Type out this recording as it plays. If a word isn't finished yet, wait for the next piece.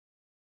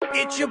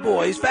It's your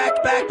boys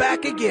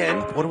back again.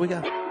 What do we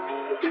got?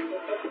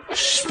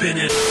 Spin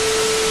it.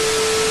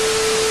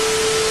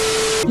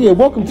 Yeah,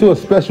 welcome to a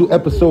special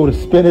episode of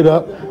Spin It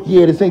Up.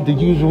 Yeah, this ain't the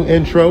usual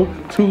intro.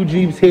 2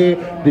 Jeeps here.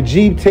 The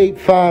Jeep Tape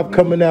 5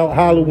 coming out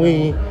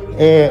Halloween.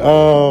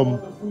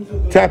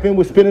 And tap in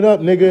with Spin It Up,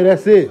 nigga.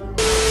 That's it.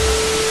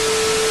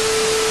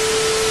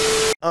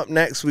 Up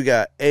next, we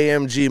got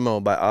AMG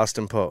Mode by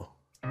Austin Poe.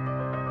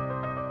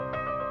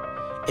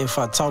 If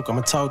I talk,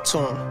 I'ma talk to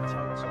him.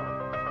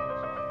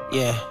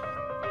 Yeah.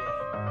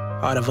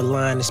 Heart of a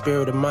lion, the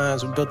spirit of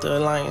minds, we built the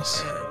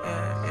alliance.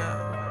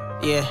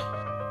 Yeah.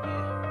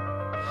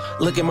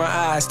 Look in my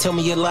eyes, tell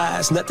me your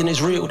lies. Nothing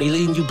is real, they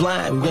leading you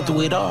blind. We went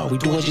through it all, we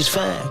doing just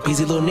fine.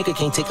 Busy little nigga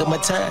can't take up my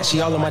time. She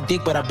all on my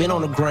dick, but I've been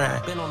on the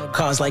grind.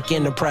 Cars like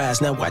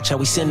Enterprise, now watch how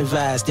we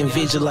incentivize, then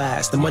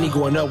visualize. The money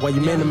going up while you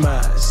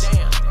minimize.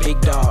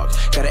 Big dog,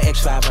 got an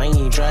X5, I ain't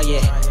even dry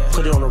yet.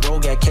 Put it on the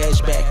road, got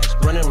cash back.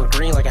 Running on the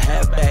green like a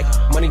halfback.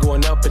 Money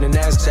going up in the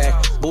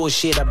NASDAQ.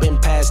 Bullshit, I've been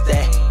past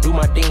that. Do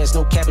my dance,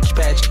 no cabbage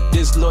patch.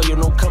 This lawyer,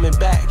 no coming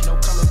back.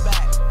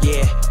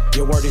 Yeah,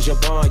 your word is your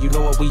bond, you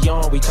know what we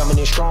on. We coming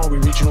in strong, we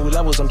reaching new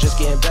levels. I'm just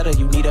getting better,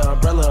 you need an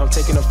umbrella. I'm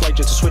taking a flight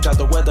just to switch out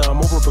the weather. I'm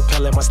over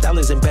propelling, my style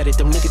is embedded.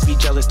 Them niggas be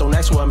jealous, don't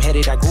ask where I'm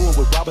headed. I grew up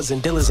with robbers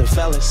and dealers and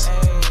fellas.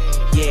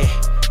 Yeah,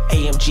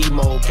 AMG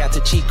mode, got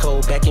the cheat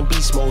code. Back in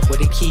beast mode, where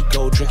the key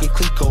go. Drinking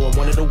Clico, I'm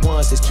one of the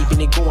ones that's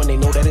keeping it going. They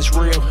know that it's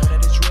real.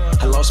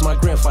 I lost my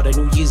grandfather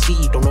New Year's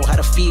Eve, don't know how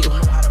to feel.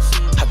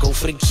 I go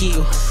for the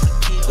kill,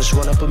 let's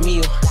run up a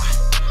meal.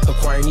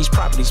 Acquiring these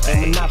properties for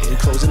monopoly,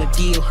 closing a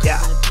deal.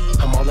 Yeah,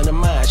 I'm all in the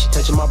mind, she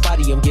touching my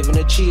body, I'm giving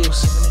her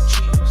chills.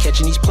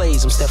 Catching these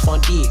plays, I'm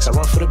Stephon Diggs, I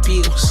run for the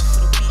bills.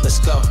 Let's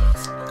go.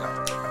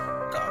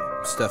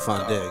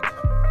 Stephon Diggs.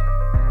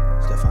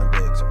 Stephon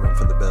Diggs, I run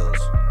for the bills.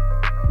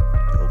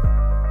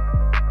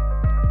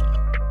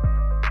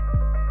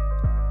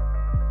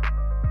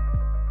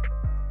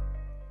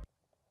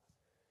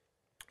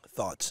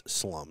 Thoughts,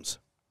 Slums.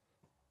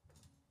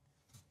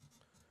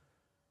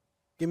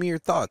 Give me your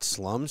thoughts,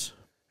 Slums.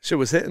 Shit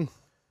was hitting. It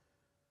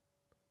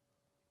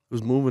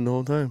was moving the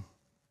whole time.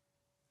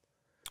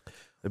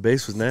 The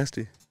bass was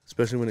nasty,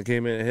 especially when it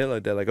came in and hit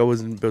like that. Like I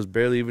was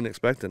barely even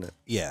expecting it.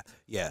 Yeah.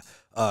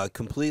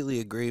 Completely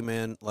agree,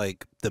 man.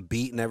 Like the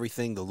beat and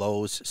everything, the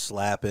lows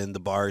slapping, the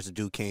bars, the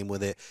dude came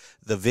with it.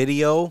 The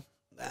video,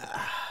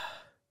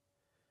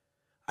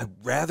 I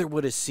rather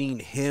would have seen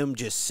him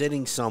just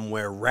sitting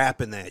somewhere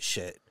rapping that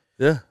shit.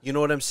 Yeah. You know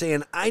what I'm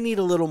saying? I need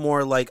a little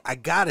more, like, I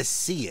got to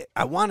see it.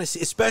 I want to see,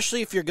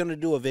 especially if you're going to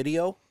do a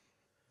video,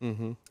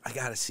 I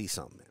got to see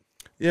something, man.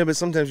 Yeah, but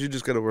sometimes you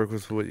just got to work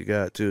with what you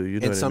got, too. You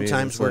know and what I mean?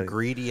 sometimes we're like,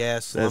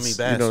 greedy-ass, slummy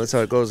bastards. You know, that's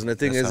how it goes. And the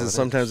thing That's is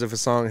sometimes if a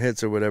song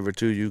hits or whatever,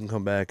 too, you can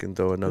come back and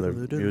throw another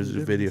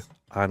music video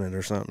on it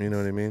or something. You know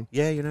what I mean?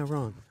 Yeah, you're not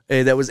wrong.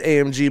 Hey, that was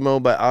AMG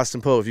Mode by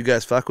Austin Poe. If you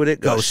guys fuck with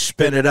it, go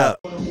spin it up.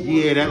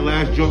 Yeah, that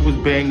last joint was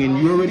banging.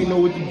 You already know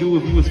what to do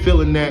if you was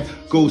feeling that.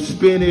 Go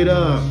spin it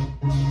up,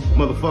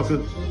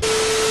 motherfucker.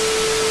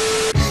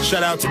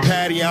 Shout out to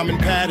Patty, I'm in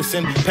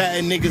Patterson,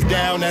 patting niggas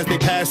down as they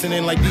passing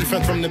in like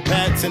defense from the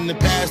Pats in the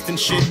past and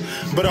shit.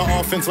 But our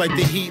offense like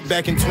the Heat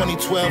back in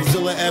 2012,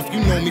 Zilla F,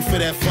 you know me for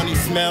that funny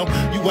smell.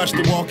 You watch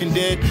The Walking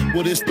Dead,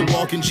 well this The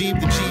Walking Jeep.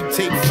 The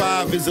Jeep Tape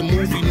 5 is a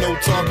movie, no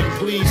talking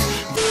please.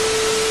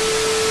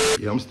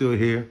 Yeah, I'm still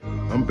here.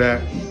 I'm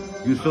back.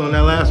 You was feeling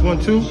that last one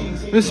too?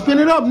 Then spin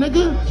it up,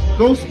 nigga.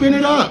 Go spin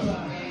it up.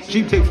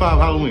 Jeep Tape 5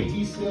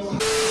 Halloween.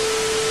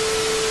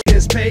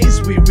 Pace,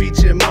 we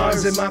reaching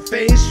Mars in my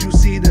face. You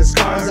see the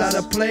scars out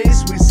of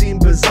place. We seem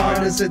bizarre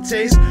as a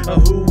taste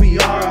of who we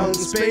are out in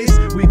space.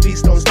 We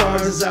feast on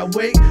stars as I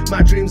wake.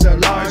 My dreams are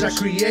large. I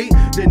create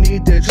the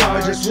need to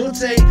charge us. We'll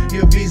take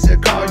your Visa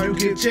card. You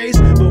get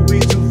chased, but we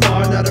too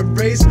far, not a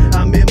race.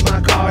 I'm in my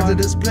car to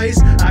this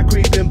place. I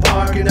creep and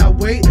park and I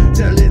wait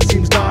till it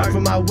seems dark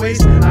from my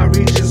waist. I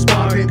reach and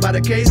spark it by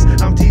the case.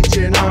 I'm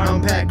teaching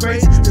on unpack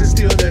crates to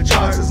steal the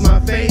charts. It's my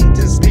fate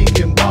to speak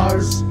in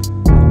bars.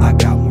 I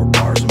got more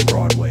bars than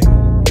Broadway,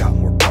 got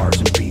more bars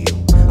than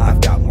Beale.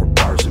 I've got more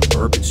bars than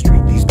Bourbon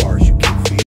Street. These bars